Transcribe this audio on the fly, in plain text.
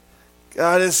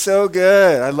God is so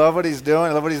good. I love what he's doing.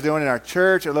 I love what he's doing in our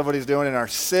church. I love what he's doing in our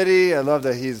city. I love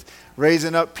that he's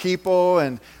raising up people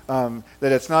and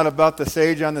that it's not about the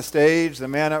sage on the stage, the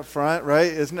man up front,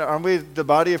 right? Aren't we the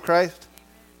body of Christ?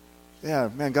 Yeah,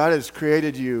 man, God has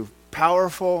created you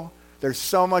powerful. There's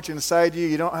so much inside you.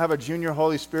 You don't have a junior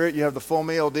Holy Spirit. You have the full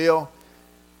meal deal.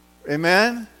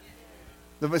 Amen?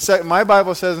 My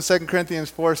Bible says in 2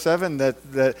 Corinthians 4:7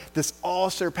 that this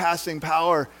all-surpassing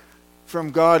power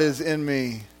from God is in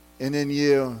me and in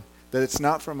you, that it's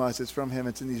not from us, it's from him.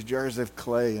 It's in these jars of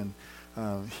clay, and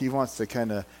he wants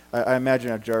to I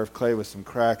imagine a jar of clay with some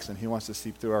cracks, and he wants to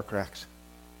seep through our cracks.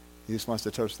 He just wants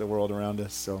to touch the world around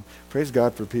us. So praise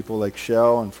God for people like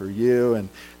Shell and for you, and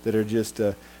that are just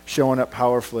showing up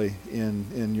powerfully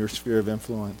in your sphere of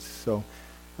influence. So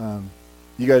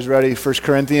you guys ready? 1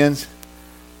 Corinthians?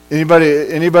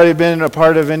 Anybody been a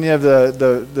part of any of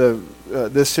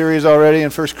this series already in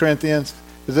 1 Corinthians?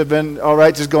 Has it been all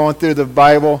right just going through the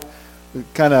Bible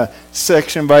kind of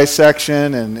section by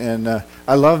section? And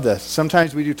I love this.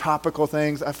 Sometimes we do topical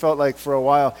things. I felt like for a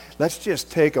while, let's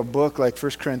just take a book like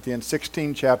 1 Corinthians,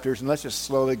 16 chapters, and let's just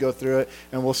slowly go through it,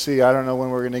 and we'll see. I don't know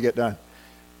when we're going to get done.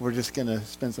 We're just going to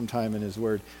spend some time in his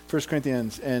word. 1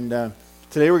 Corinthians, and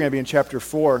today we're going to be in chapter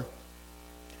 4.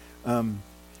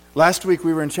 Last week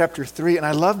we were in chapter 3, and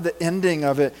I love the ending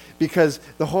of it because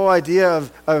the whole idea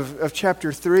of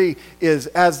chapter 3 is,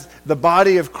 as the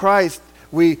body of Christ,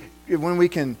 when we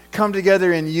can come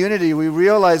together in unity, we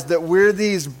realize that we're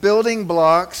these building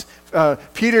blocks.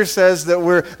 Peter says that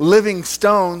we're living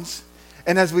stones,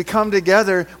 and as we come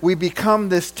together, we become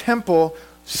this temple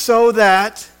so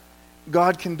that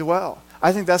God can dwell.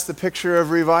 I think that's the picture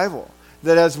of revival.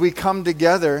 That as we come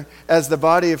together as the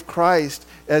body of Christ,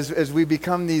 as we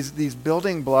become these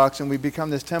building blocks and we become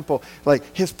this temple,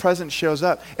 like his presence shows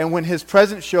up. And when his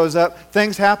presence shows up,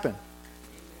 things happen.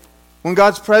 When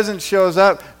God's presence shows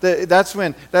up,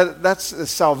 that's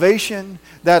salvation,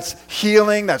 that's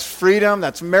healing, that's freedom,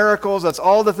 that's miracles, that's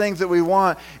all the things that we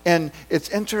want. And it's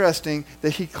interesting that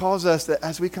he calls us that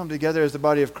as we come together as the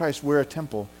body of Christ, we're a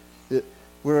temple.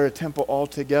 We're a temple all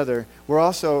together. We're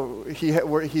also,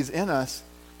 he's in us,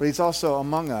 but he's also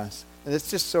among us. And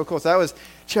it's just so cool. So that was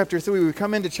chapter 3. We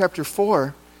come into chapter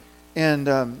 4, and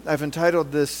I've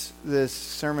entitled this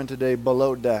sermon today,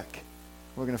 Below Deck.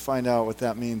 We're going to find out what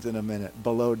that means in a minute.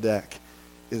 Below Deck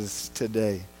is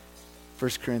today.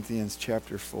 1 Corinthians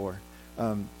chapter 4.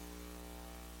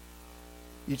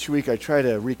 Each week I try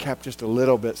to recap just a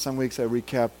little bit. Some weeks I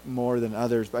recap more than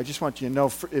others. But I just want you to know,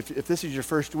 if this is your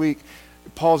first week,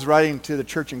 Paul's writing to the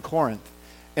church in Corinth.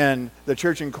 And the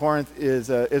church in Corinth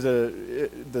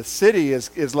the city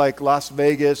is like Las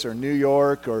Vegas or New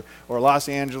York or Los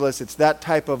Angeles. It's that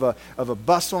type of a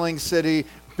bustling city,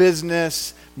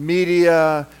 business,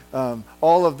 media,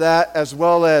 all of that, as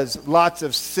well as lots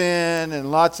of sin and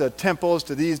lots of temples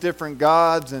to these different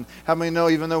gods. And how many know,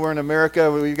 even though we're in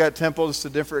America, we've got temples to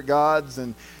different gods?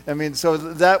 And I mean, so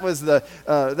that was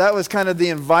kind of the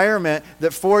environment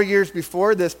that 4 years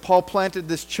before this, Paul planted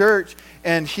this church,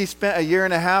 and he spent a year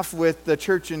and a half with the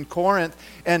church in Corinth.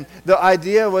 And the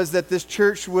idea was that this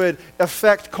church would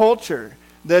affect culture.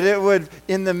 That it would,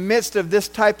 in the midst of this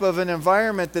type of an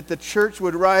environment, that the church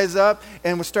would rise up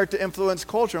and would start to influence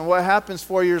culture. And what happens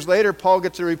 4 years later, Paul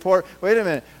gets a report, wait a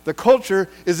minute, the culture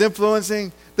is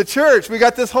influencing the church. We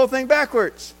got this whole thing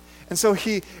backwards. And so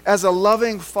he, as a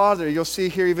loving father, you'll see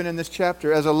here even in this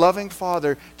chapter, as a loving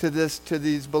father to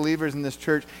these believers in this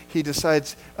church, he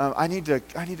decides, I need to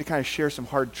kind of share some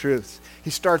hard truths. He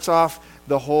starts off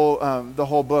the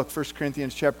whole book, 1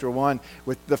 Corinthians chapter 1,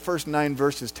 with the first 9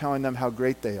 verses telling them how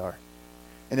great they are.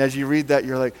 And as you read that,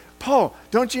 you're like, Paul,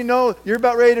 don't you know you're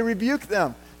about ready to rebuke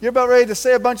them? You're about ready to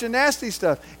say a bunch of nasty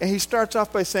stuff. And he starts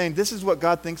off by saying, this is what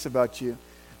God thinks about you.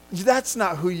 That's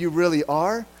not who you really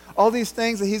are. All these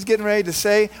things that he's getting ready to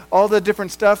say, all the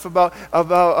different stuff about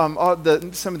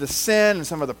some of the sin and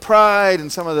some of the pride and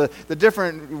some of the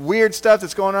different weird stuff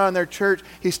that's going on in their church,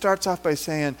 he starts off by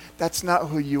saying, that's not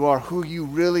who you are. Who you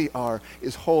really are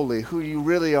is holy. Who you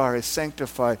really are is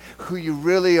sanctified. Who you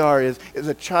really are is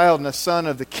a child and a son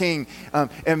of the King.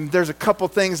 And there's a couple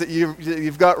things that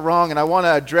you've got wrong, and I want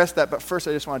to address that, but first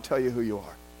I just want to tell you who you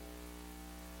are.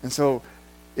 And so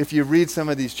if you read some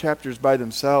of these chapters by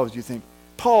themselves, you think,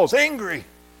 Paul's angry.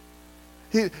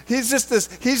 He's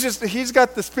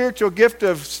got the spiritual gift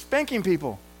of spanking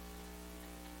people.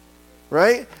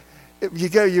 Right?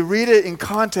 You read it in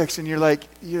context and you're like,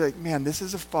 man, this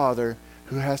is a father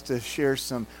who has to share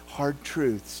some hard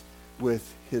truths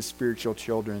with his spiritual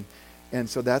children. And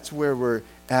so that's where we're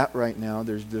at right now.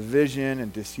 There's division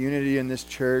and disunity in this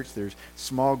church. There's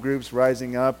small groups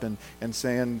rising up and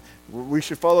saying, we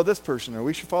should follow this person or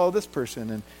we should follow this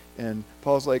person. And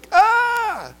Paul's like,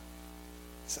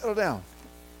 settle down.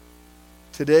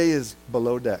 Today is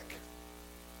below deck.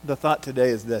 The thought today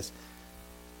is this: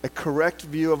 a correct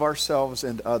view of ourselves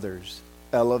and others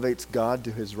elevates God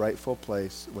to his rightful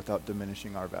place without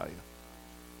diminishing our value.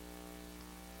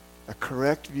 A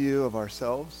correct view of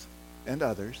ourselves and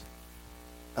others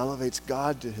elevates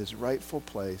God to his rightful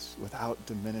place without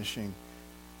diminishing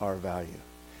our value.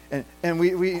 And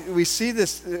we see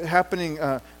this happening,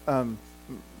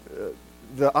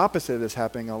 the opposite of this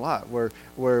happening a lot,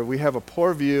 where we have a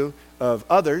poor view of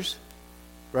others,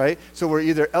 right? So we're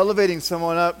either elevating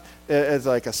someone up as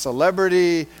like a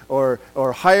celebrity or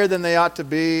higher than they ought to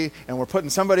be, and we're putting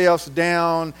somebody else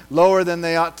down lower than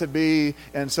they ought to be.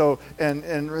 And so and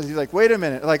he's like, wait a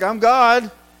minute, like I'm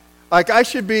God, like I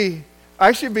should be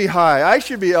high, I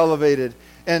should be elevated.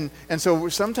 And so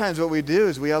sometimes what we do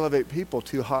is we elevate people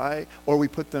too high or we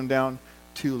put them down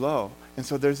too low. And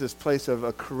so there's this place of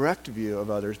a correct view of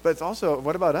others. But it's also,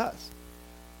 what about us?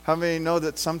 How many know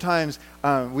that sometimes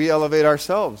we elevate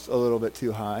ourselves a little bit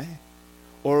too high,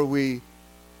 or we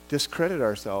discredit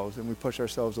ourselves and we push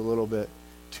ourselves a little bit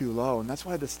too low? And that's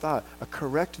why this thought, a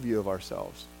correct view of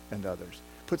ourselves and others,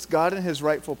 puts God in his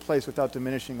rightful place without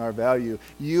diminishing our value.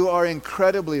 You are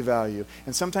incredibly valued.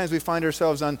 And sometimes we find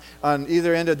ourselves on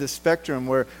either end of the spectrum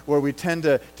where we tend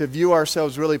to view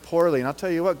ourselves really poorly. And I'll tell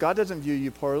you what, God doesn't view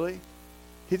you poorly.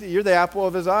 You're the apple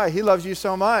of his eye. He loves you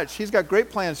so much. He's got great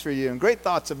plans for you and great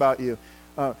thoughts about you.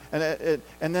 And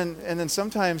then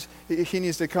sometimes he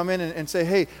needs to come in and say,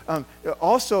 hey,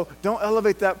 also don't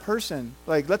elevate that person.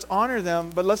 Like, let's honor them,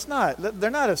 but let's not. They're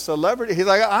not a celebrity. He's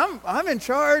like, I'm in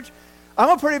charge. I'm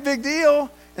a pretty big deal.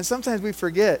 And sometimes we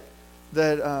forget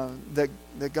that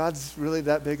God's really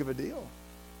that big of a deal.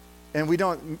 And we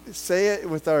don't say it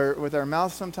with our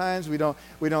mouth sometimes. We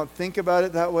don't think about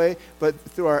it that way. But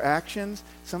through our actions,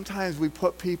 sometimes we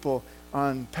put people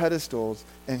on pedestals,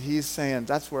 and he's saying,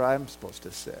 that's where I'm supposed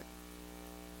to sit.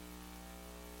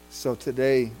 So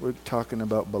today, we're talking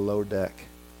about below deck.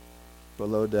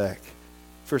 Below deck.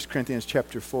 1 Corinthians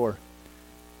chapter 4,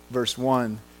 verse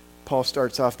 1, Paul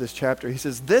starts off this chapter. He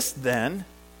says, this then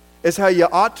is how you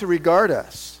ought to regard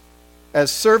us,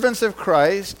 as servants of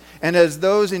Christ and as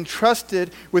those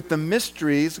entrusted with the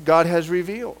mysteries God has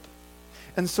revealed.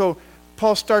 And so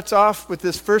Paul starts off with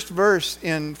this first verse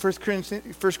in 1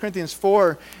 Corinthians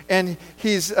 4, and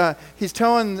he's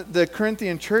telling the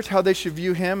Corinthian church how they should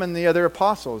view him and the other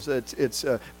apostles. It's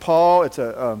Paul, it's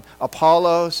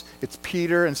Apollos, it's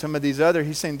Peter, and some of these other.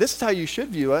 He's saying, this is how you should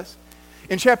view us.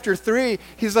 In chapter 3,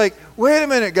 he's like, wait a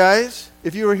minute, guys.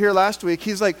 If you were here last week,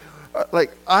 he's like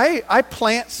I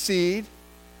plant seed,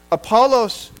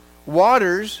 Apollos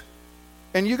waters,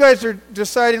 and you guys are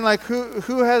deciding like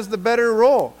who has the better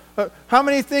role. How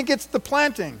many think it's the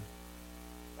planting?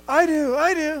 I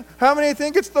do. How many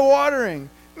think it's the watering?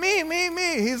 Me.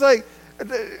 He's like,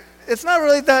 it's not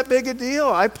really that big a deal.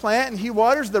 I plant and he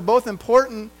waters. They're both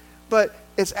important, but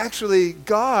it's actually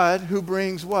God who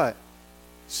brings what?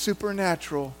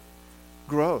 Supernatural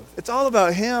growth. It's all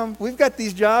about him. We've got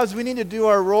these jobs. We need to do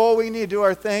our role. We need to do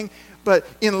our thing. But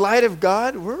in light of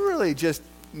God, we're really just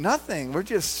nothing. We're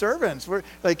just servants. We're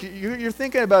like you're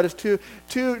thinking about us too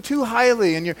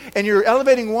highly, and you're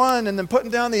elevating one and then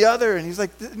putting down the other. And he's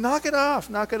like, knock it off.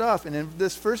 And in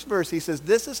this first verse, he says,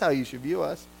 this is how you should view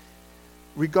us.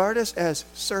 Regard us as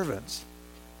servants.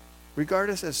 Regard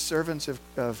us as servants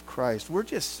of Christ. We're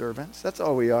just servants. That's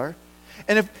all we are.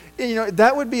 And if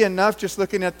that would be enough just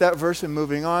looking at that verse and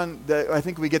moving on, that I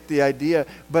think we get the idea.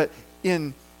 But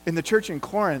in the church in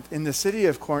Corinth, in the city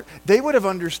of Corinth, they would have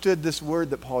understood this word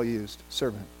that Paul used,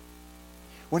 servant.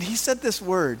 When he said this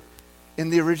word in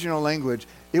the original language,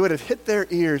 it would have hit their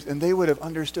ears and they would have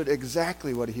understood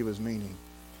exactly what he was meaning.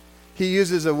 He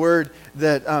uses a word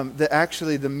that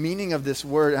actually the meaning of this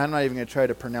word, I'm not even going to try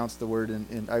to pronounce the word,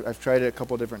 and I've tried it a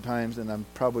couple different times and I'm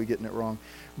probably getting it wrong.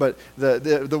 But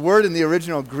the word in the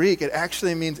original Greek, it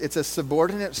actually means it's a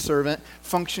subordinate servant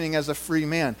functioning as a free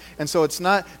man. And so it's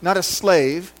not a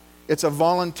slave, it's a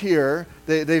volunteer.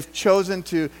 They've chosen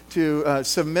to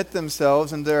submit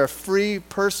themselves, and they're a free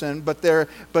person, but they're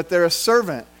a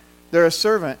servant. They're a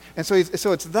servant. And so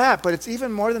it's that, but it's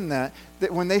even more than that,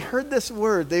 that when they heard this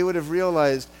word, they would have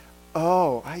realized,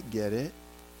 oh, I get it.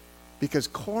 Because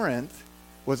Corinth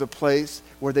was a place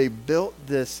where they built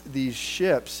these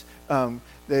ships.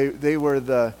 They were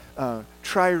the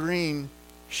trireme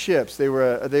ships. They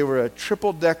were a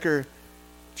triple-decker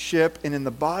ship, and in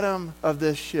the bottom of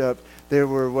this ship, They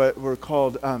were what were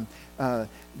called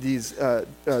these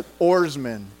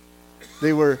oarsmen.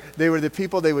 They were the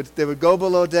people. They would go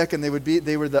below deck, and they were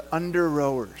the under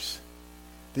rowers.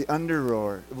 The under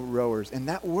rowers. And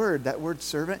that word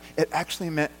servant, it actually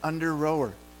meant under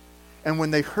rower. And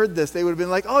when they heard this, they would have been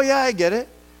like, oh yeah, I get it.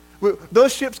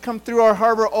 Those ships come through our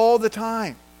harbor all the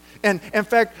time. And in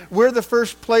fact, we're the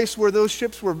first place where those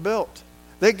ships were built.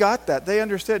 They got that. They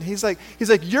understood. He's like,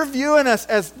 you're viewing us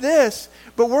as this,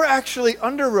 but we're actually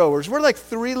under rowers. We're like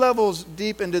 3 levels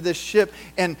deep into this ship,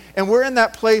 and we're in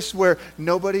that place where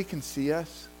nobody can see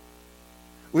us.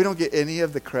 We don't get any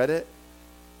of the credit.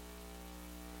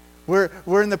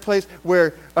 We're in the place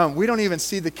where we don't even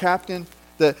see the captain.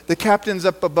 The captain's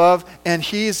up above, and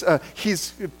he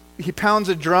pounds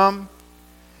a drum,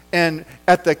 and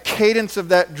at the cadence of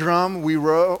that drum, we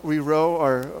row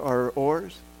our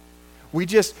oars. We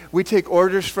take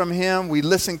orders from him. We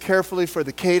listen carefully for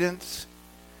the cadence.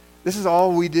 This is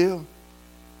all we do.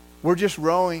 We're just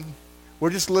rowing. We're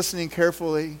just listening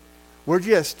carefully. We're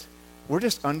just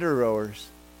under rowers.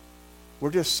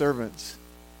 We're just servants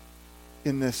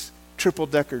in this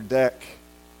triple-decker deck.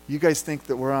 You guys think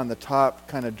that we're on the top,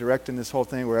 kind of directing this whole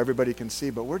thing where everybody can see,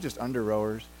 but we're just under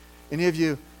rowers. Any of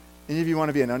you want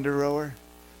to be an under rower?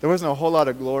 There wasn't a whole lot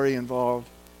of glory involved.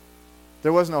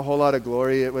 There wasn't a whole lot of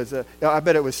glory. It was I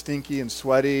bet it was stinky and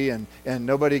sweaty, and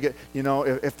nobody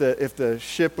if the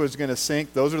ship was going to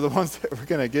sink, those are the ones that were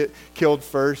going to get killed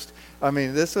first. I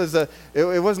mean, this was it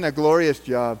wasn't a glorious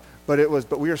job, but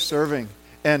we were serving,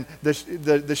 and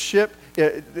the ship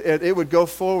it would go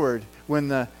forward when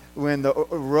the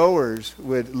rowers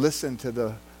would listen to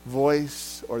the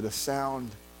voice or the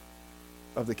sound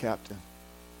of the captain.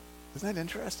 Isn't that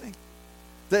interesting?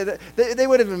 They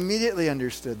would have immediately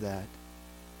understood that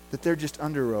they're just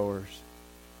under rowers.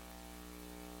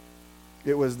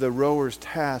 It was the rower's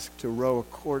task to row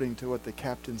according to what the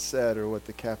captain said, or what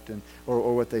the captain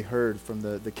or what they heard from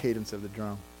the cadence of the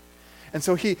drum. And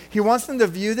so he wants them to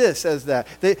view this as that.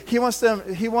 He wants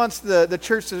the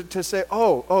church to say,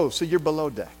 oh, so you're below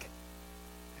deck.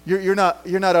 You're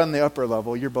not on the upper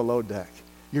level. You're below deck.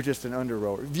 You're just an under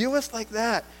rower. View us like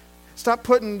that. Stop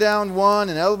putting down one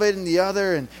and elevating the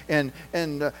other. And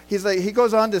he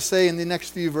goes on to say in the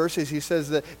next few verses, he says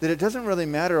that it doesn't really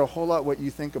matter a whole lot what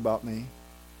you think about me,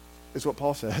 is what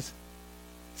Paul says.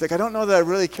 He's like, I don't know that I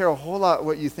really care a whole lot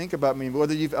what you think about me,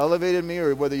 whether you've elevated me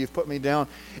or whether you've put me down.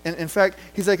 And in fact,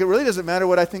 he's like, it really doesn't matter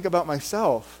what I think about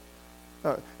myself.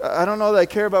 I don't know that I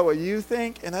care about what you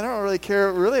think, and I don't really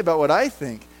care really about what I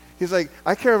think. He's like,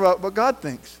 I care about what God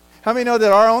thinks. How many know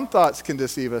that our own thoughts can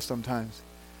deceive us sometimes?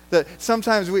 That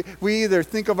sometimes we either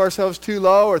think of ourselves too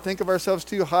low or think of ourselves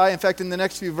too high. In fact, in the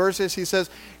next few verses, he says,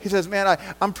 man,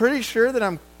 I'm pretty sure that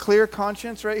I'm clear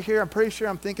conscience right here. I'm pretty sure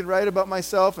I'm thinking right about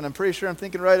myself, and I'm pretty sure I'm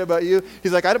thinking right about you.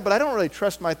 He's like, but I don't really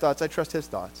trust my thoughts. I trust his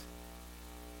thoughts.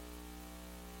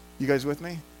 You guys with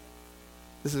me?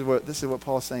 This is what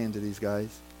Paul's saying to these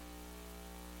guys.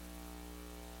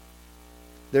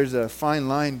 There's a fine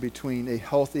line between a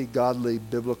healthy, godly,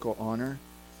 biblical honor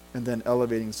and then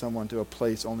elevating someone to a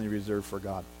place only reserved for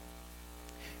God.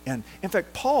 And in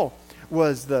fact, Paul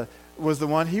was the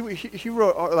one, he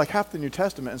wrote like half the New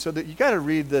Testament, and so that you got to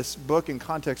read this book in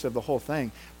context of the whole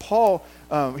thing. Paul,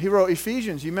 he wrote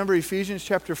Ephesians. You remember Ephesians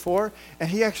chapter 4? And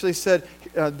he actually said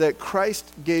that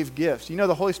Christ gave gifts. You know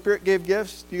the Holy Spirit gave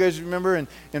gifts? Do you guys remember in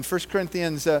 1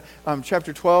 Corinthians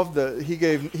chapter 12, he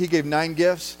gave 9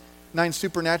 gifts. 9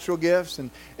 supernatural gifts,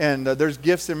 and there's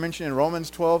gifts that are mentioned in Romans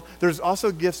 12. There's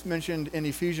also gifts mentioned in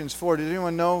Ephesians 4. Does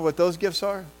anyone know what those gifts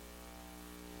are?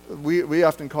 We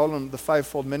often call them the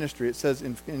fivefold ministry. It says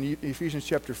in Ephesians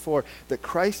chapter 4 that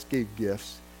Christ gave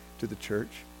gifts to the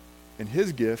church, and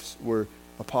his gifts were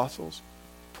apostles,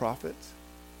 prophets,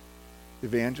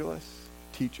 evangelists,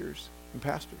 teachers, and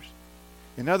pastors.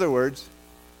 In other words,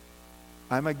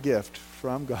 I'm a gift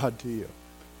from God to you.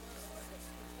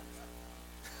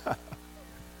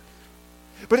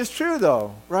 But it's true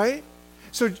though, right?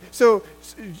 So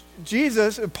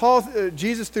Jesus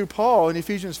through Paul in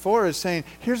Ephesians 4 is saying,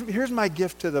 here's my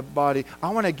gift to the body. I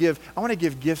want to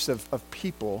give gifts of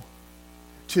people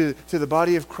to the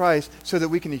body of Christ so that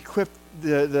we can equip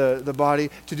the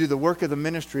body to do the work of the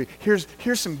ministry. Here's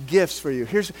some gifts for you.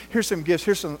 Here's some gifts.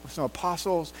 Here's some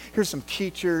apostles. Here's some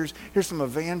teachers. Here's some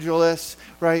evangelists,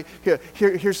 right?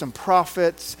 Here's some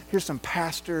prophets. Here's some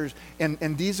pastors.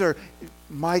 And these are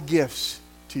my gifts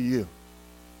to you.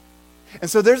 And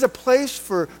so there's a place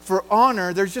for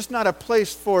honor. There's just not a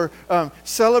place for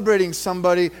celebrating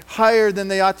somebody higher than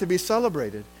they ought to be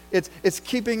celebrated. It's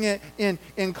keeping it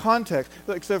in context.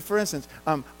 Like, so for instance,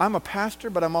 I'm a pastor,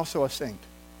 but I'm also a saint.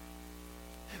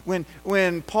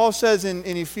 When Paul says in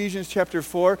Ephesians chapter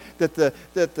 4 that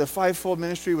the fivefold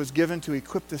ministry was given to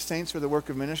equip the saints for the work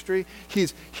of ministry,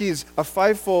 he's a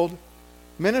fivefold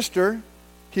minister.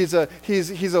 He's a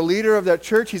leader of that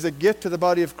church. He's a gift to the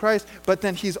body of Christ, but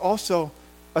then he's also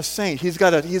a saint. He's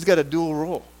got a dual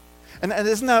role. And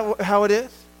isn't that how it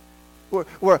is?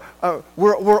 We're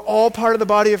all part of the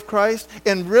body of Christ.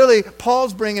 And really,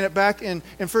 Paul's bringing it back in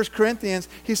 1 Corinthians.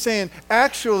 He's saying,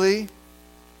 actually,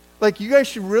 like, you guys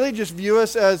should really just view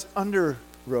us as under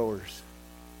rowers.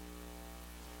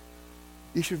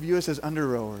 You should view us as under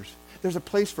rowers. There's a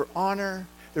place for honor.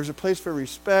 There's a place for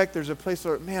respect. There's a place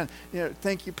for, man,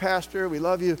 thank you, Pastor. We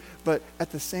love you. But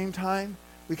at the same time,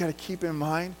 we got to keep in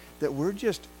mind that we're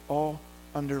just all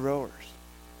under rowers.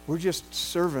 We're just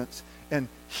servants. And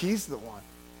he's the one.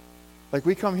 Like,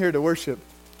 we come here to worship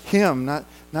him, not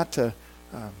to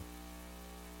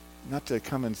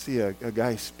come and see a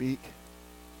guy speak,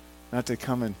 not to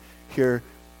come and hear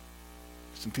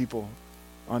some people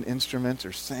on instruments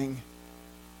or sing.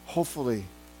 Hopefully,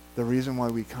 the reason why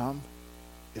we come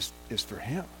is for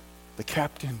him, the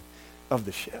captain of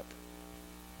the ship.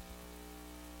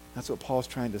 That's what Paul's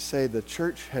trying to say. The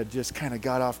church had just kind of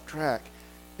got off track,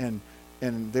 and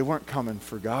they weren't coming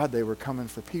for God, they were coming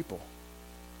for people.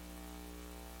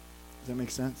 Does that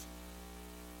make sense?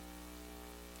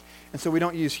 And so we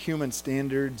don't use human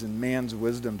standards and man's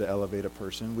wisdom to elevate a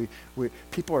person.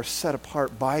 People are set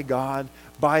apart by God,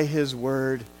 by his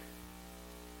word,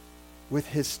 with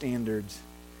his standards.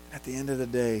 At the end of the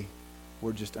day,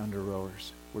 we're just under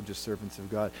rowers. We're just servants of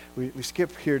God. We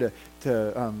skip here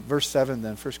to verse 7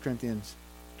 then, 1 Corinthians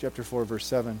chapter 4, verse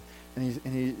 7. And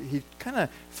he kind of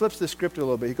flips the script a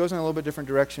little bit. He goes in a little bit different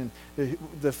direction.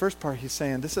 The first part he's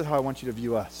saying, this is how I want you to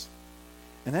view us.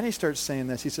 And then he starts saying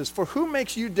this. He says, for who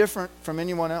makes you different from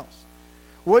anyone else?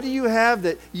 What do you have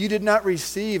that you did not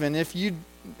receive? And if you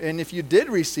did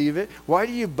receive it, why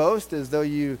do you boast as though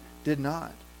you did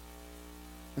not?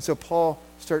 And so Paul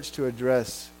starts to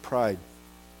address pride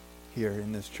here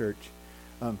in this church.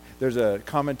 There's a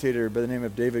commentator by the name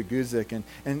of David Guzik,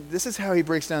 and this is how he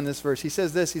breaks down this verse. He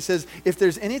says this, he says, if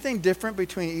there's anything different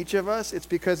between each of us, it's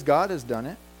because God has done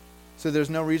it, so there's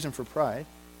no reason for pride.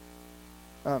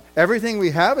 Everything we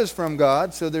have is from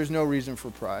God, so there's no reason for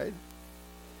pride.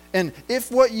 And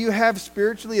if what you have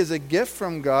spiritually is a gift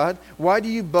from God, why do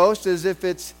you boast as if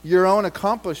it's your own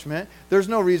accomplishment? There's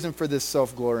no reason for this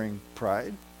self-glorying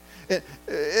pride.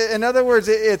 In other words,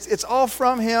 it's all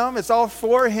from him. It's all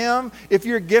for him. If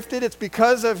you're gifted, it's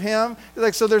because of him.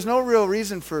 So there's no real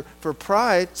reason for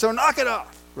pride. So knock it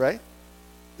off, right?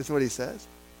 That's what he says.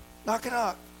 Knock it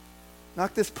off.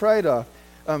 Knock this pride off.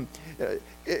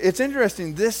 It's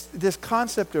interesting, this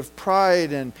concept of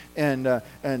pride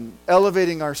and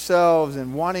elevating ourselves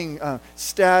and wanting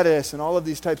status and all of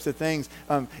these types of things,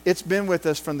 it's been with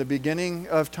us from the beginning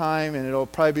of time, and it'll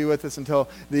probably be with us until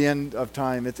the end of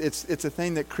time. It's a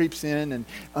thing that creeps in,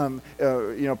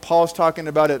 and Paul's talking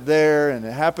about it there, and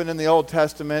it happened in the Old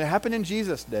Testament. It happened in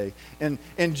Jesus' day. And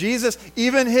Jesus,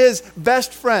 even his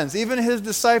best friends, even his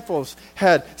disciples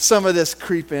had some of this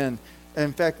creep in.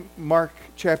 In fact, Mark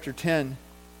chapter 10,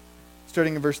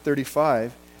 starting in verse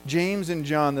 35, James and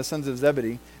John, the sons of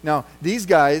Zebedee. Now, these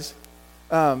guys,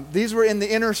 these were in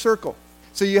the inner circle.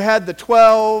 So you had the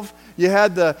 12, you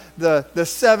had the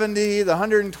 70, the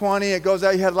 120. It goes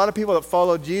out. You had a lot of people that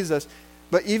followed Jesus.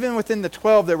 But even within the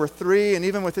 12, there were 3. And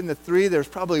even within the 3, there's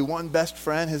probably one best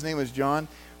friend. His name was John.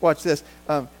 Watch this.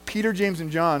 Peter, James, and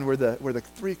John were the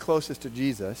 3 closest to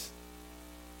Jesus.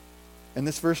 And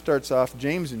this verse starts off,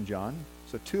 James and John,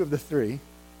 so 2 of the 3,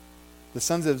 the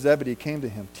sons of Zebedee came to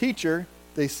him. Teacher,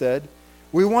 they said,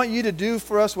 we want you to do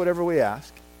for us whatever we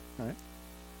ask. All right?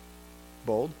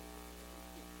 Bold.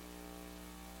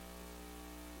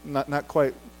 Not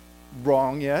quite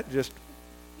wrong yet, just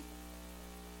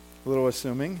a little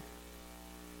assuming.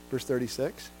 Verse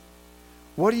 36.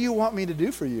 What do you want me to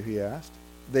do for you, he asked.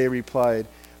 They replied,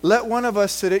 let one of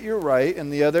us sit at your right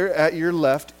and the other at your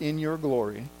left in your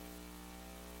glory.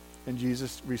 And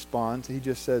Jesus responds, he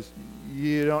just says,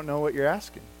 you don't know what you're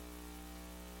asking.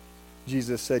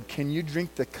 Jesus said, can you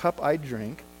drink the cup I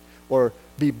drink or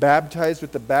be baptized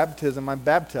with the baptism I'm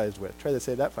baptized with? Try to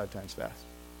say that 5 times fast.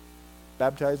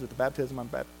 Baptized with the baptism I'm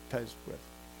baptized with.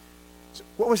 So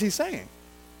what was he saying?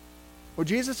 Well,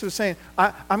 Jesus was saying,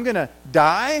 I'm going to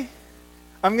die.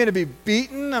 I'm going to be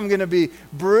beaten. I'm going to be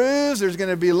bruised. There's going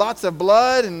to be lots of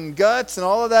blood and guts and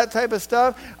all of that type of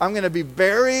stuff. I'm going to be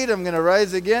buried. I'm going to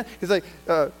rise again. He's like,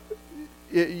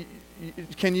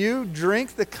 can you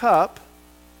drink the cup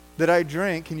that I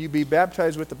drink? Can you be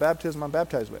baptized with the baptism I'm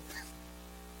baptized with?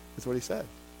 That's what he said.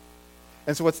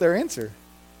 And so what's their answer?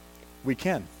 We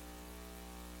can.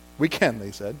 We can,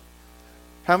 they said.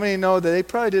 How many know that they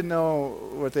probably didn't know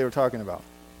what they were talking about?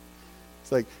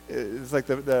 It's like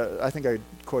the I think I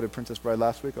quoted Princess Bride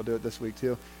last week. I'll do it this week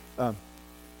too. I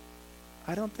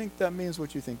don't think that means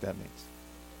what you think that means.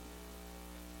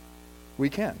 We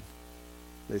can,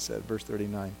 they said. Verse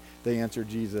 39. They answered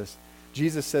Jesus.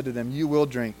 Jesus said to them, you will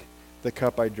drink the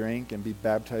cup I drink and be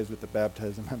baptized with the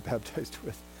baptism I'm baptized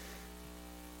with.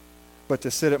 But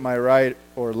to sit at my right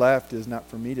or left is not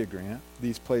for me to grant.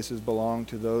 These places belong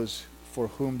to those for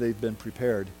whom they've been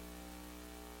prepared.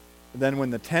 Then when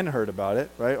the 10 heard about it,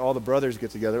 right, all the brothers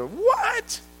get together.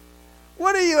 What?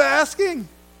 What are you asking?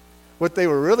 What they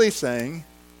were really saying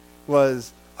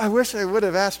was, I wish I would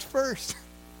have asked first.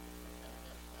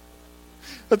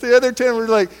 But the other 10 were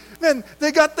like, man,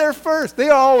 they got there first. They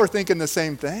all were thinking the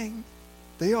same thing.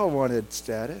 They all wanted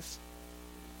status.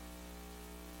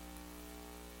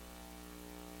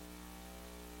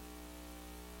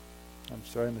 I'm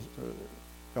sorry.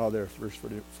 There, verse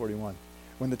 41.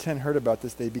 When the 10 heard about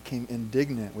this, they became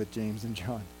indignant with James and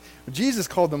John. Jesus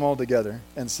called them all together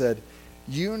and said,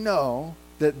 you know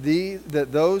that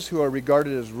those who are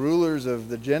regarded as rulers of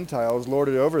the Gentiles lord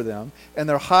it over them, and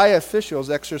their high officials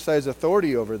exercise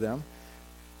authority over them.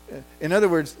 In other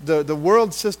words, the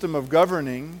world system of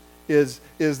governing is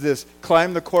this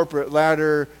climb the corporate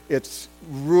ladder, it's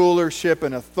rulership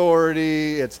and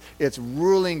authority, it's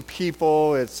ruling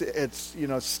people, it's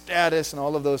status and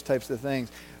all of those types of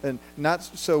things. And not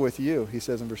so with you, he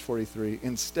says in verse 43.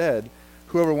 Instead,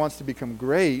 whoever wants to become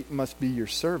great must be your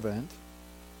servant,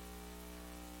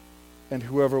 and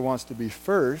whoever wants to be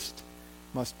first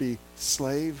must be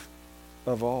slave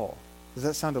of all. Does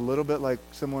that sound a little bit like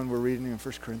someone we're reading in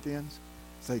 1 Corinthians?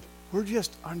 It's like, we're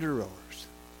just under-rowers.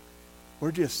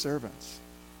 We're just servants.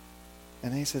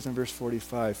 And then he says in verse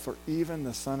 45, for even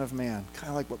the Son of Man, kind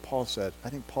of like what Paul said. I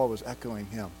think Paul was echoing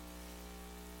him.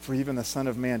 For even the Son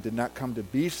of Man did not come to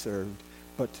be served,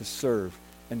 but to serve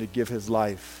and to give his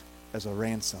life as a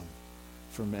ransom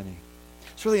for many.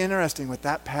 It's really interesting with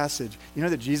that passage. You know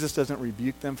that Jesus doesn't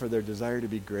rebuke them for their desire to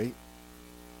be great?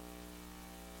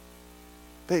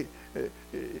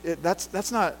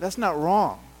 That's not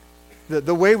wrong.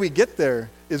 The way we get there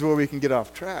is where we can get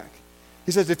off track.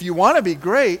 He says, if you want to be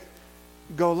great,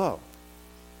 go low.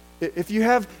 If you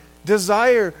have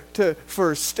desire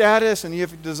for status and you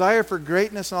have desire for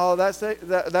greatness and all of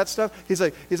that stuff, he's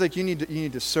like you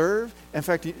need to serve. In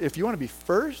fact, if you want to be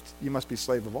first, you must be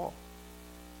slave of all.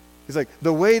 He's like,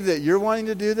 the way that you're wanting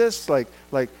to do this, like,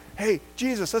 hey,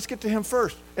 Jesus, let's get to him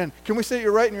first. And can we sit at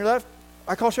your right and your left?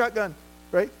 I call shotgun,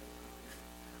 right?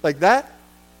 Like that.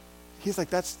 He's like,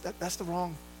 that's the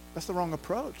wrong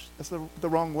approach. That's the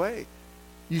wrong way.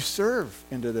 You serve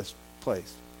into this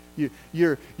place.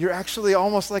 You're actually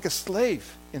almost like a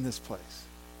slave in this place.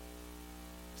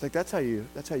 It's like that's how you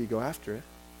go after it.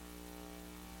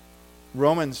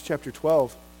 Romans chapter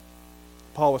 12.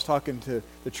 Paul was talking to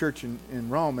the church in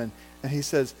Rome, and he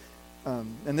says,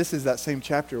 and this is that same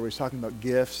chapter where he's talking about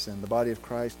gifts and the body of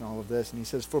Christ and all of this, and he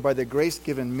says, for by the grace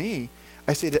given me,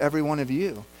 I say to every one of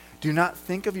you, do not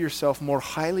think of yourself more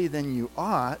highly than you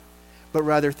ought, but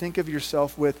rather think of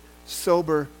yourself with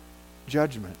sober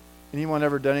judgment. Anyone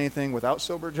ever done anything without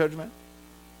sober judgment?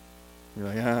 You're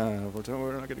like,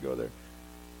 we're not going to go there.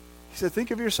 He said,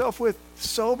 think of yourself with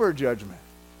sober judgment.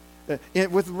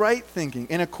 With right thinking,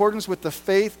 in accordance with the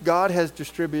faith God has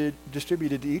distributed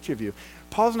to each of you.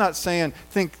 Paul's not saying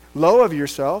think low of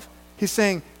yourself. He's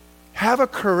saying have a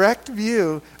correct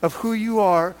view of who you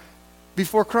are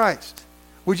before Christ.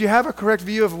 Would you have a correct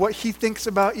view of what he thinks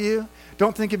about you?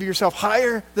 Don't think of yourself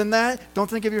higher than that. Don't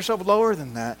think of yourself lower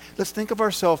than that. Let's think of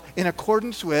ourselves in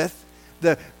accordance with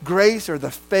the grace or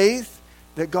the faith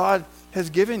that God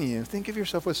has given you. Think of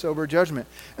yourself with sober judgment.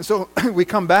 And so we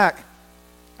come back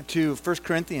to 1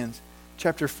 Corinthians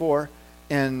chapter 4,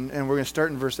 and we're going to start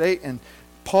in verse 8, and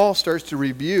Paul starts to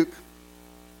rebuke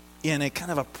in a kind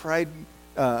of a pride,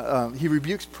 he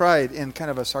rebukes pride in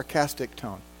kind of a sarcastic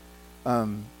tone,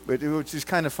 which is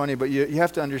kind of funny, but you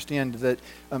have to understand that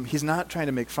he's not trying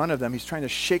to make fun of them, he's trying to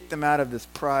shake them out of this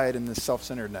pride and this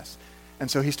self-centeredness.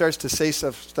 And so he starts to say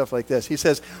stuff like this. He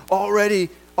says, already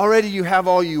you have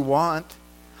all you want,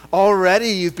 already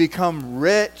you've become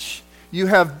rich, you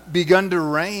have begun to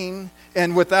reign,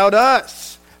 and without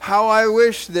us, how I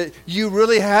wish that you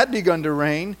really had begun to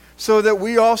reign so that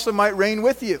we also might reign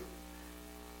with you.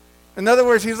 In other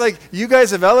words, he's like, you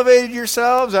guys have elevated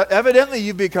yourselves. Evidently,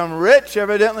 you've become rich.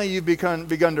 Evidently, you've begun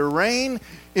to reign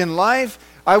in life.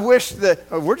 I wish that,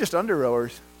 we're just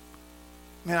under-rowers.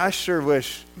 Man, I sure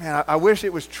wish, I wish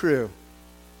it was true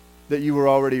that you were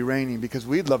already reigning because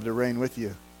we'd love to reign with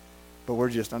you. but we're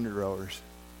just under rowers.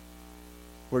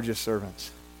 We're just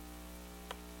servants.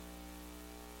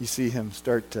 You see him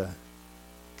start to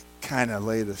kind of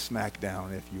lay the smack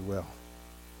down, if you will.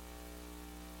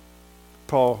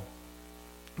 Paul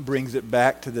brings it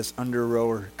back to this under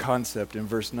rower concept in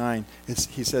verse 9.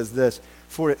 He says this,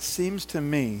 "For it seems to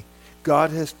me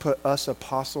God has put us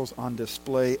apostles on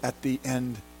display at the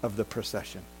end of the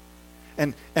procession."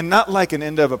 And not like an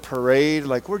end of a parade,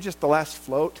 like we're just the last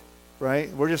float,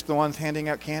 right? We're just the ones handing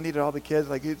out candy to all the kids.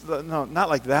 No, not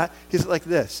like that. He's like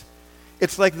this.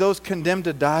 It's like those condemned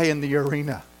to die in the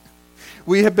arena.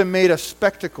 We have been made a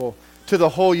spectacle to the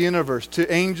whole universe,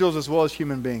 to angels as well as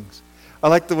human beings. I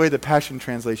like the way the Passion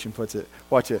Translation puts it.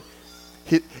 Watch it.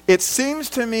 It seems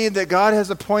to me that God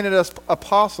has appointed us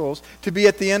apostles to be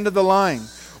at the end of the line.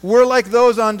 We're like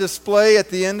those on display at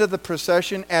the end of the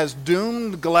procession as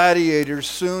doomed gladiators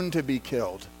soon to be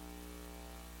killed.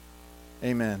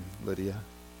 Amen, Lydia.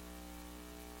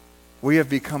 We have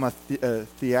become a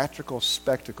theatrical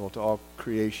spectacle to all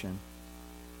creation,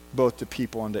 both to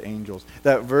people and to angels.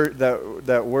 That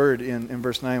word in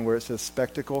verse 9 where it says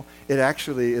spectacle, it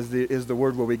actually is the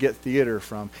word where we get theater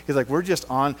from. He's like, we're just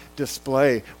on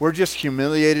display. We're just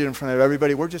humiliated in front of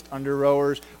everybody. We're just under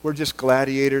rowers. We're just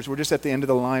gladiators. We're just at the end of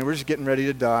the line. We're just getting ready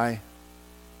to die.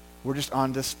 We're just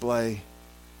on display.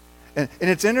 And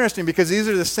it's interesting because these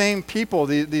are the same people,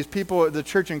 these people at the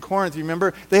church in Corinth, you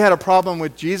remember? They had a problem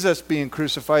with Jesus being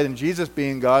crucified and Jesus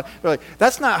being God. They're like,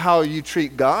 that's not how you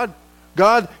treat God.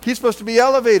 God, he's supposed to be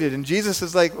elevated. And Jesus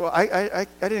is like, well, I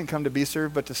didn't come to be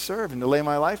served, but to serve and to lay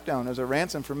my life down as a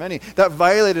ransom for many. That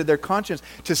violated their conscience.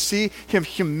 To see him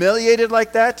humiliated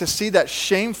like that, to see that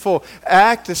shameful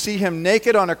act, to see him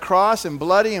naked on a cross and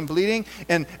bloody and bleeding.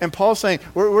 And Paul's saying,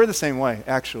 we're the same way,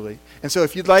 actually. And so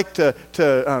if you'd like to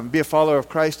be a follower of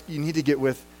Christ, you need to get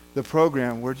with the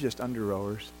program. We're just under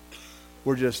rowers.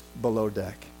 We're just below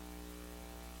deck.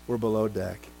 We're below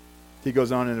deck. He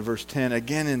goes on into verse 10,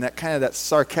 again in that kind of that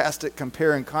sarcastic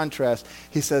compare and contrast,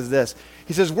 he says this.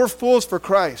 He says, we're fools for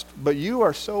Christ, but you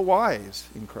are so wise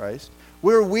in Christ.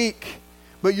 We're weak,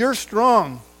 but you're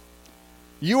strong.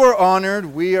 You are honored,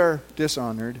 we are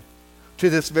dishonored. To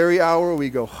this very hour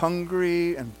we go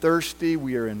hungry and thirsty,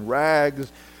 we are in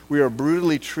rags, we are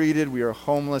brutally treated, we are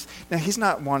homeless. Now he's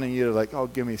not wanting you to like, oh,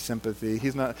 give me sympathy.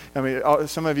 He's not, I mean,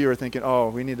 some of you are thinking, oh,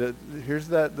 we need to, here's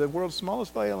the world's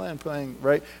smallest violin playing,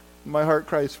 right? My heart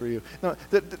cries for you. No,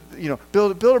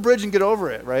 build a bridge and get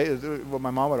over it, right? Is what my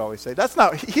mom would always say.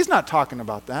 He's not talking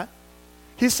about that.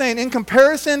 He's saying in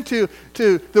comparison to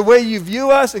the way you view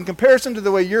us, in comparison to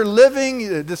the way you're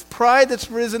living, this pride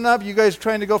that's risen up, you guys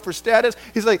trying to go for status.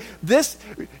 He's like, this,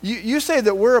 you say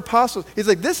that we're apostles. He's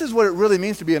like, this is what it really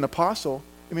means to be an apostle.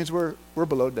 It means we're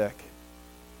below deck.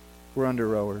 We're under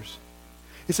rowers.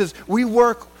 He says, we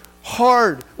work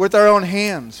hard with our own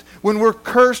hands. When we're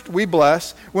cursed, we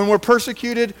bless. When we're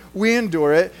persecuted, we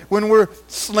endure it. When we're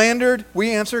slandered,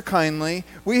 we answer kindly.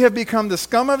 We have become the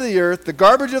scum of the earth, the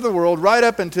garbage of the world, right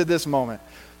up into this moment.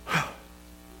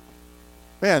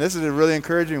 Man, this is a really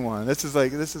encouraging one. This is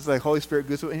like Holy Spirit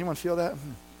goosebumps. Anyone feel that?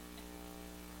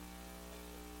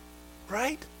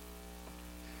 Right?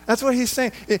 That's what he's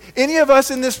saying. Any of us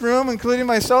in this room, including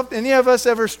myself, any of us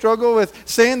ever struggle with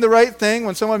saying the right thing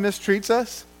when someone mistreats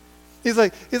us? He's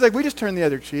like, we just turn the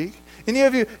other cheek. Any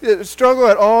of you struggle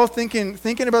at all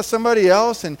thinking about somebody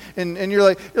else and you're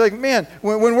like, man,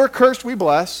 when we're cursed, we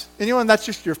bless. Anyone, that's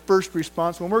just your first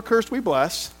response. When we're cursed, we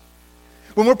bless.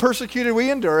 When we're persecuted, we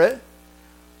endure it.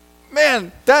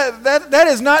 Man, that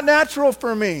is not natural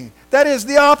for me. That is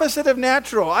the opposite of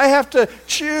natural. I have to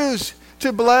choose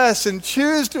to bless and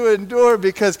choose to endure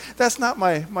because that's not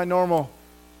my normal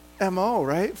MO,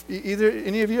 right? Either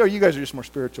any of you, or you guys are just more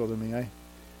spiritual than me.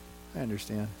 I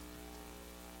understand.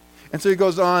 And so he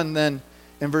goes on then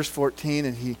in verse 14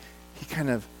 and he kind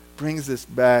of brings this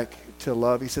back to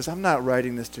love. He says, I'm not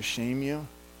writing this to shame you,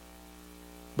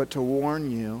 but to warn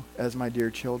you as my dear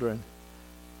children.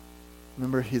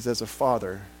 Remember, he's as a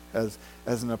father, as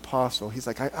an apostle. He's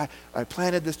like, I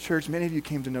planted this church. Many of you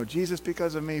came to know Jesus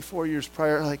because of me 4 years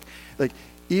prior. Like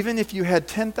even if you had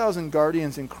 10,000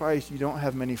 guardians in Christ, you don't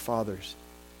have many fathers.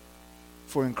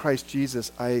 For in Christ Jesus,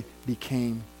 I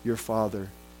became your father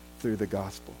through the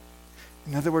gospel.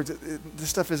 In other words, this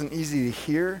stuff isn't easy to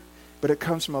hear, but it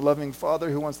comes from a loving father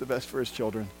who wants the best for his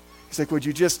children. He's like, would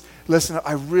you just listen?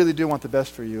 I really do want the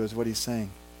best for you, is what he's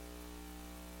saying.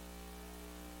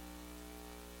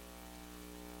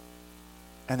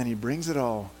 And then he brings it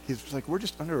all. He's like, we're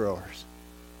just under rowers.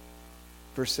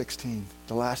 Verse 16,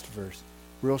 the last verse,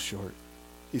 real short.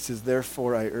 He says,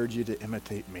 therefore I urge you to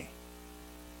imitate me.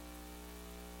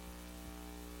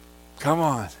 Come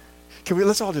on.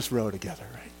 let's all just row together,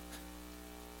 right?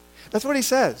 That's what he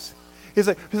says. He's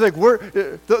like,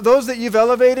 those that you've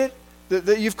elevated,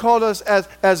 that you've called us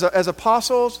as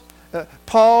apostles,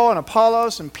 Paul and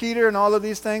Apollos and Peter and all of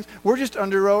these things, we're just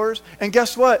under rowers. And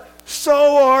guess what?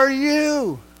 So are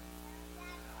you.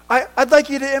 I'd like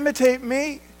you to imitate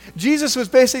me. Jesus was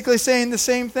basically saying the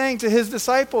same thing to his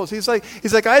disciples. He's like,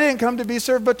 I didn't come to be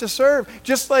served, but to serve.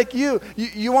 Just like you.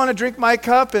 You want to drink my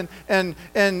cup and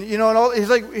all.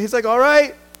 He's like, all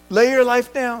right, lay your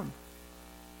life down.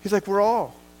 He's like, we're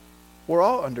all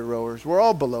under rowers. We're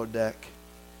all below deck.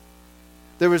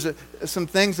 There was some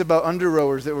things about under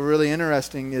rowers that were really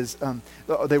interesting. Is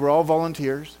they were all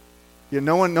volunteers.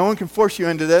 No one can force you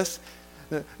into this.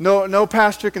 No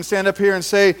pastor can stand up here and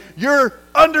say, you're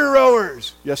under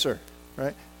rowers. Yes, sir.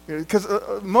 Right? Because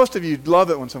most of you love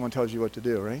it when someone tells you what to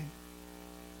do, right?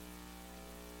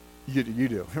 You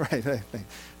do, right?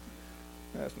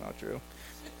 That's not true.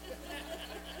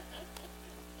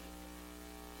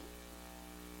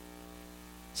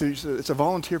 So it's a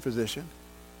volunteer position.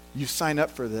 You sign up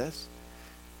for this.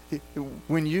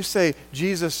 When you say,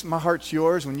 Jesus, my heart's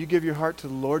yours, when you give your heart to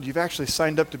the Lord, you've actually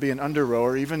signed up to be an under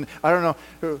rower. Even, I don't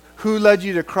know, who led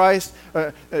you to Christ.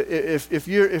 If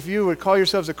you would call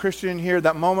yourselves a Christian here,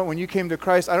 that moment when you came to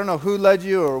Christ, I don't know who led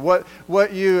you or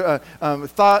what you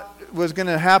thought was going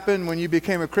to happen when you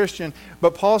became a Christian.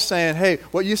 But Paul's saying, hey,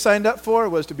 what you signed up for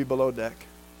was to be below deck.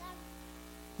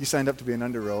 You signed up to be an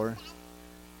under rower.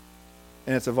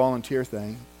 And it's a volunteer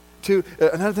thing.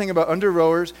 Another thing about under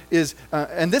rowers is,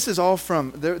 and this is all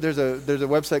from, there's a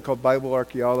website called Bible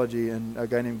Archaeology, and a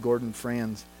guy named Gordon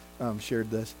Franz shared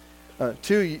this.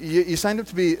 You signed up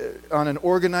to be on an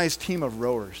organized team of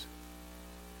rowers.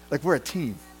 Like we're a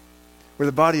team. We're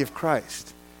the body of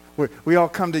Christ. We all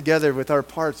come together with our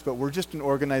parts, but we're just an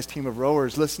organized team of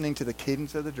rowers listening to the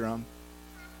cadence of the drum,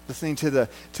 listening to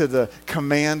the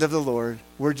command of the Lord.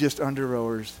 We're just under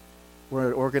rowers. We're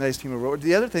an organized team of rowers.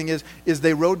 The other thing is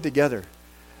they rowed together.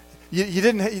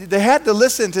 They had to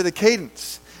listen to the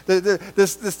cadence.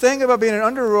 This thing about being an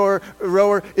under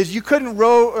rower is you couldn't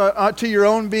row to your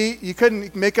own beat. You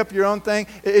couldn't make up your own thing.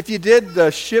 If you did,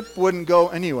 the ship wouldn't go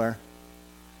anywhere.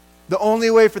 The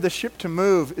only way for the ship to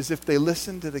move is if they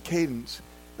listened to the cadence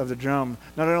of the drum.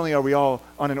 Not only are we all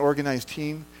on an organized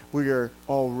team, we are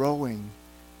all rowing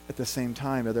at the same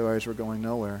time. Otherwise, we're going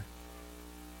nowhere.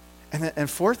 And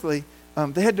fourthly,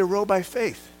 they had to row by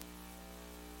faith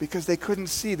because they couldn't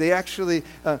see. They actually,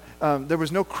 there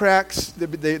was no cracks.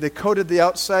 They coated the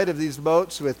outside of these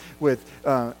boats with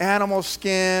animal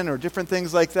skin or different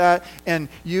things like that, and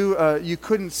you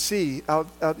couldn't see out.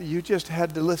 You just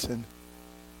had to listen.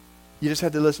 You just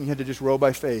had to listen. You had to just row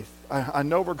by faith. I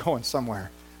know we're going somewhere.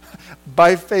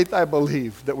 By faith, I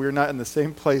believe that we're not in the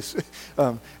same place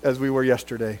as we were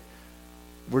yesterday.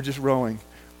 We're just rowing.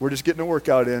 We're just getting a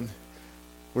workout in.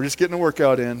 We're just getting a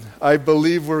workout in. I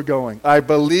believe we're going. I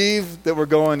believe that we're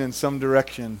going in some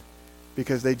direction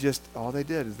because all they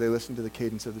did is they listened to the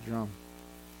cadence of the drum.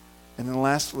 And then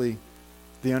lastly,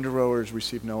 the under rowers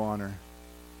received no honor.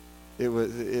 It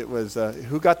was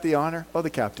who got the honor? Oh, the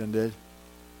captain did.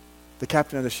 The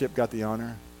captain of the ship got the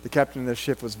honor. The captain of the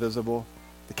ship was visible.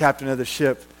 The captain of the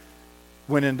ship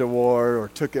went into war or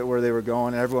took it where they were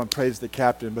going. And everyone praised the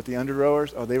captain. But the under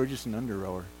rowers, they were just an under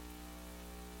rower.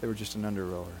 They were just an under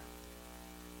rower.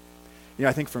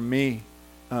 I think for me,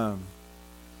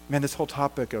 this whole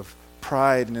topic of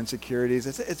pride and insecurities,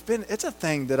 it's a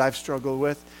thing that I've struggled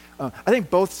with. I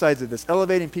think both sides of this,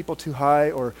 elevating people too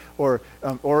high or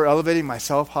elevating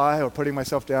myself high or putting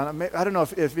myself down. I don't know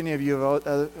if any of you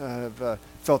have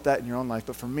felt that in your own life,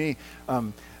 but for me,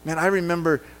 I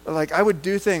remember I would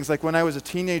do things like when I was a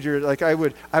teenager, I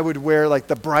would wear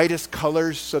the brightest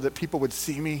colors so that people would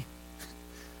see me.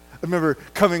 I remember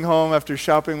coming home after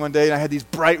shopping one day and I had these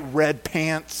bright red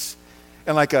pants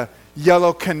and a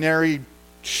yellow canary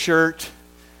shirt.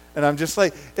 And I'm just I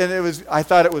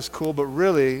thought it was cool, but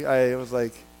really I was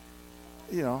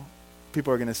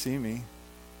people are going to see me.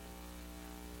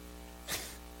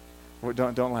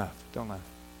 Don't laugh. Don't laugh.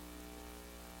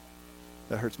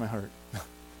 That hurts my heart.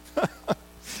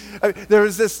 There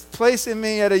was this place in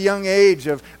me at a young age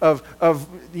of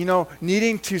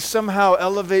needing to somehow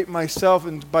elevate myself,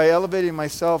 and by elevating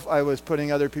myself, I was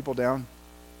putting other people down.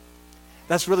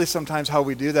 That's really sometimes how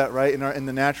we do that, right? In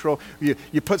the natural,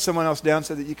 you put someone else down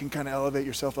so that you can kind of elevate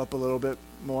yourself up a little bit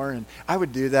more. And I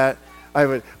would do that.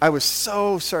 I was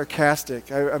so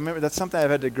sarcastic. I remember that's something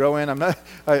I've had to grow in.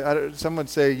 Some would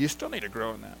say you still need to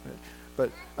grow in that,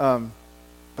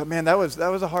 but man, that was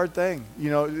a hard thing.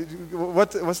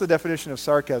 What's the definition of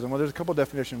sarcasm? Well, there's a couple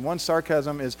definitions. One,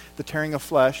 sarcasm is the tearing of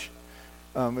flesh.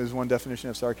 is one definition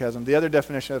of sarcasm. The other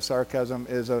definition of sarcasm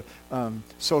is a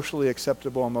socially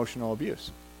acceptable emotional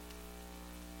abuse.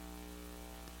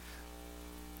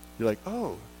 You're like,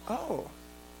 oh.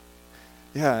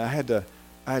 Yeah, I had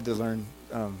to learn,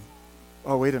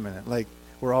 oh, wait a minute, like,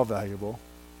 we're all valuable.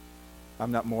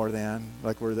 I'm not more than,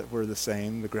 like we're the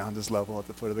same. The ground is level at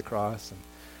the foot of the cross.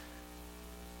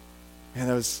 And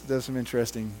there was some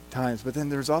interesting times. But then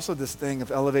there's also this thing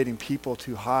of elevating people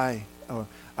too high.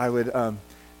 I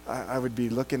would be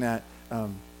looking at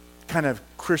kind of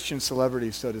Christian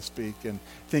celebrities, so to speak, and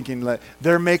thinking like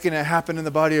they're making it happen in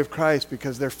the body of Christ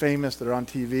because they're famous, they're on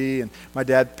TV. And my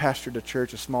dad pastored a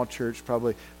church, a small church,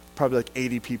 probably like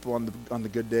 80 people on the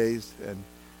good days,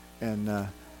 and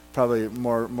probably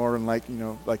more than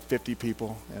like 50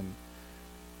 people.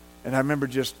 And I remember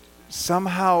just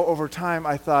somehow over time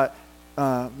I thought,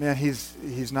 man,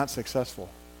 he's not successful.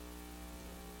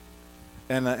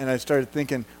 And I started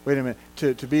thinking, wait a minute,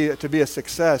 to be a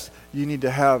success, you need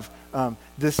to have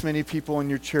this many people in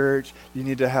your church. You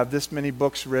need to have this many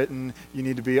books written. You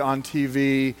need to be on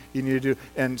TV. You need to do,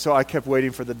 and so I kept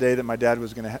waiting for the day that my dad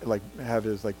was going to have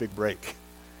his big break,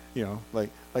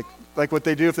 like what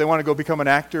they do if they want to go become an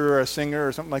actor or a singer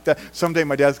or something like that. Someday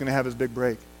my dad's going to have his big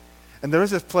break. And there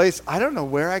was this place, I don't know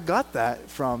where I got that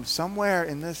from, somewhere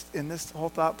in this whole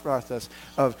thought process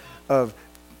of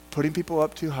putting people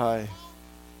up too high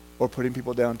or putting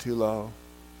people down too low.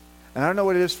 And I don't know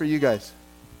what it is for you guys.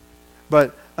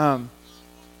 But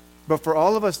for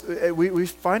all of us, we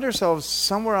find ourselves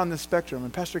somewhere on this spectrum.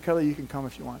 And Pastor Kelly, you can come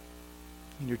if you want,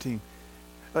 and your team.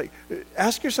 Like,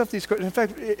 ask yourself these questions. In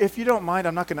fact, if you don't mind,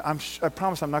 I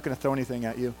promise I'm not going to throw anything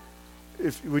at you.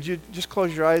 Would you just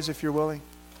close your eyes if you're willing?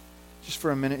 Just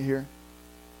for a minute here.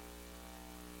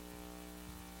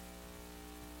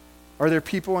 Are there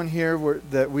people in here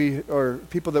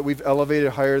people that we've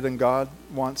elevated higher than God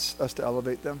wants us to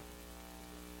elevate them?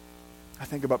 I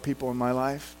think about people in my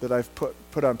life that I've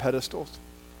put on pedestals.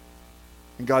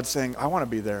 And God's saying, I want to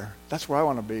be there. That's where I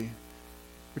want to be.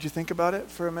 Would you think about it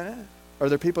for a minute? Are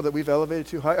there people that we've elevated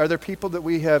too high? Are there people that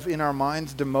we have in our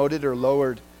minds demoted or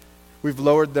lowered? We've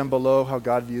lowered them below how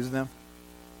God views them.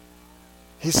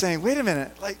 He's saying, wait a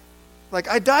minute, like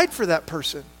I died for that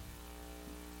person.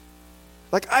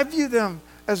 Like I view them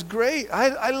as great.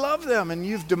 I love them, and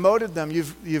you've demoted them.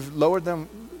 You've lowered them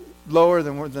lower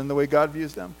than the way God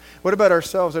views them. What about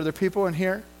ourselves? Are there people in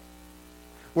here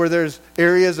where there's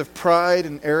areas of pride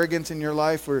and arrogance in your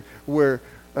life where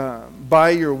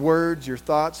by your words, your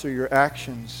thoughts, or your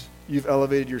actions, you've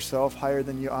elevated yourself higher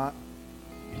than you ought?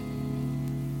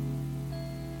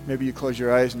 Maybe you close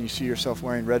your eyes and you see yourself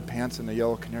wearing red pants and a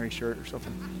yellow canary shirt or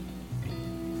something.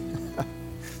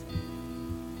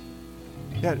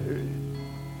 Yeah.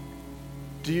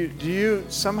 Do you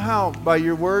somehow, by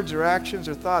your words or actions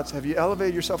or thoughts, have you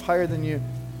elevated yourself higher than you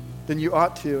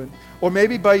ought to? Or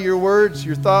maybe by your words,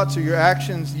 your thoughts, or your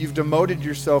actions, you've demoted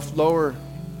yourself lower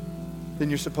than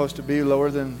you're supposed to be, lower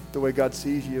than the way God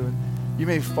sees you. And you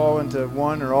may fall into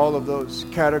one or all of those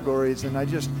categories, and I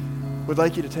just would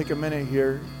like you to take a minute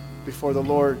here before the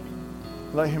Lord.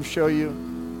 Let Him show you.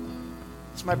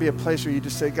 This might be a place where you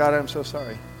just say, God, I'm so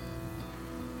sorry.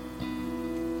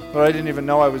 But I didn't even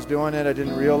know I was doing it. I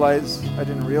didn't realize it. I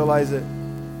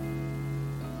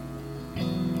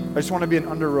just want to be an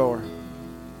under rower.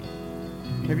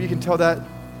 Maybe you can tell that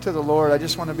to the Lord. I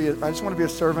just want to be a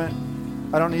servant.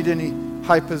 I don't need any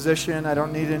high position. I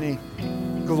don't need any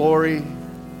glory.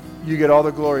 You get all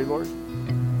the glory, Lord.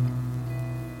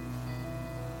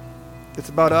 It's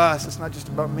about us. It's not just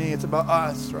about me. It's about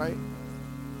us, right?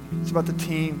 It's about the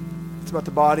team. It's about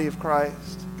the body of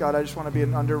Christ. God, I just want to be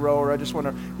an under rower. I just want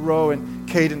to row in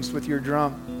cadence with your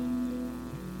drum.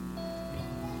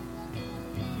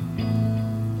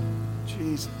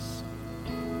 Jesus.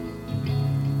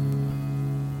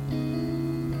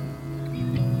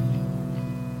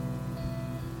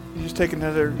 You just take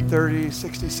another 30,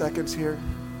 60 seconds here.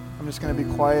 I'm just going to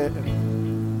be quiet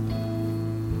and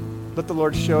let the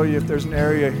Lord show you if there's an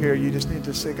area here you just need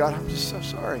to say, God, I'm just so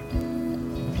sorry.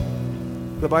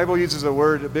 The Bible uses a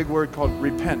big word called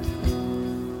repent.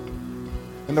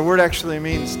 And the word actually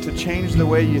means to change the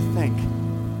way you think.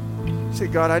 You say,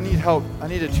 God, I need help. I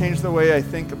need to change the way I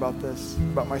think about this,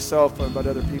 about myself or about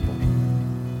other people.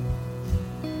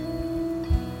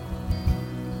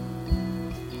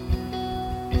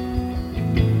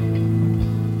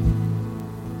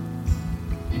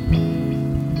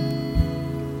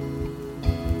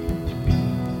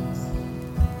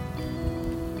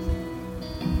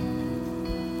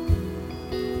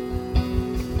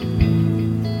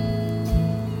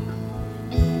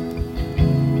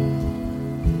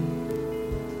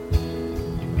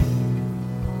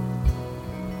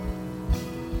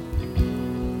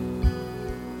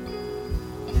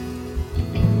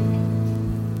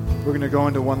 We're going to go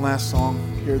into one last song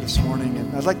here this morning.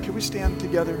 And can we stand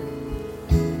together?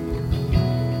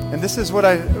 And this is what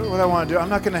I want to do. I'm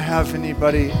not going to have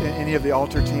anybody, any of the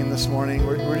altar team this morning.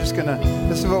 We're just going to,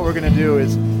 this is what we're going to do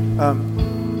is,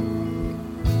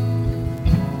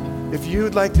 if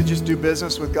you'd like to just do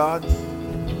business with God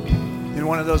in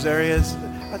one of those areas,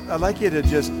 I'd like you to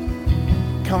just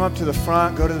come up to the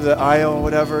front, go to the aisle,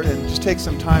 whatever, and just take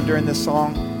some time during this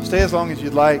song. Stay as long as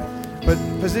you'd like. But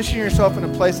position yourself in a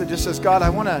place that just says, God, I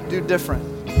want to do different.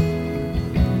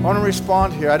 I want to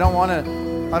respond here. I don't want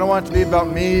it to be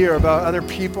about me or about other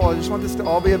people. I just want this to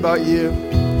all be about you.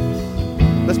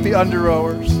 Let's be under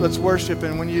rowers. Let's worship.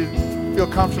 And when you feel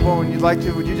comfortable, when you'd like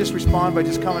to, would you just respond by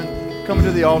just coming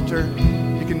to the altar?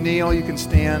 You can kneel, you can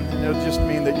stand, and it'll just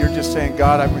mean that you're just saying,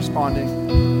 God, I'm responding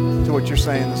to what you're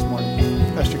saying this morning.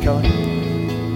 Pastor Kelly.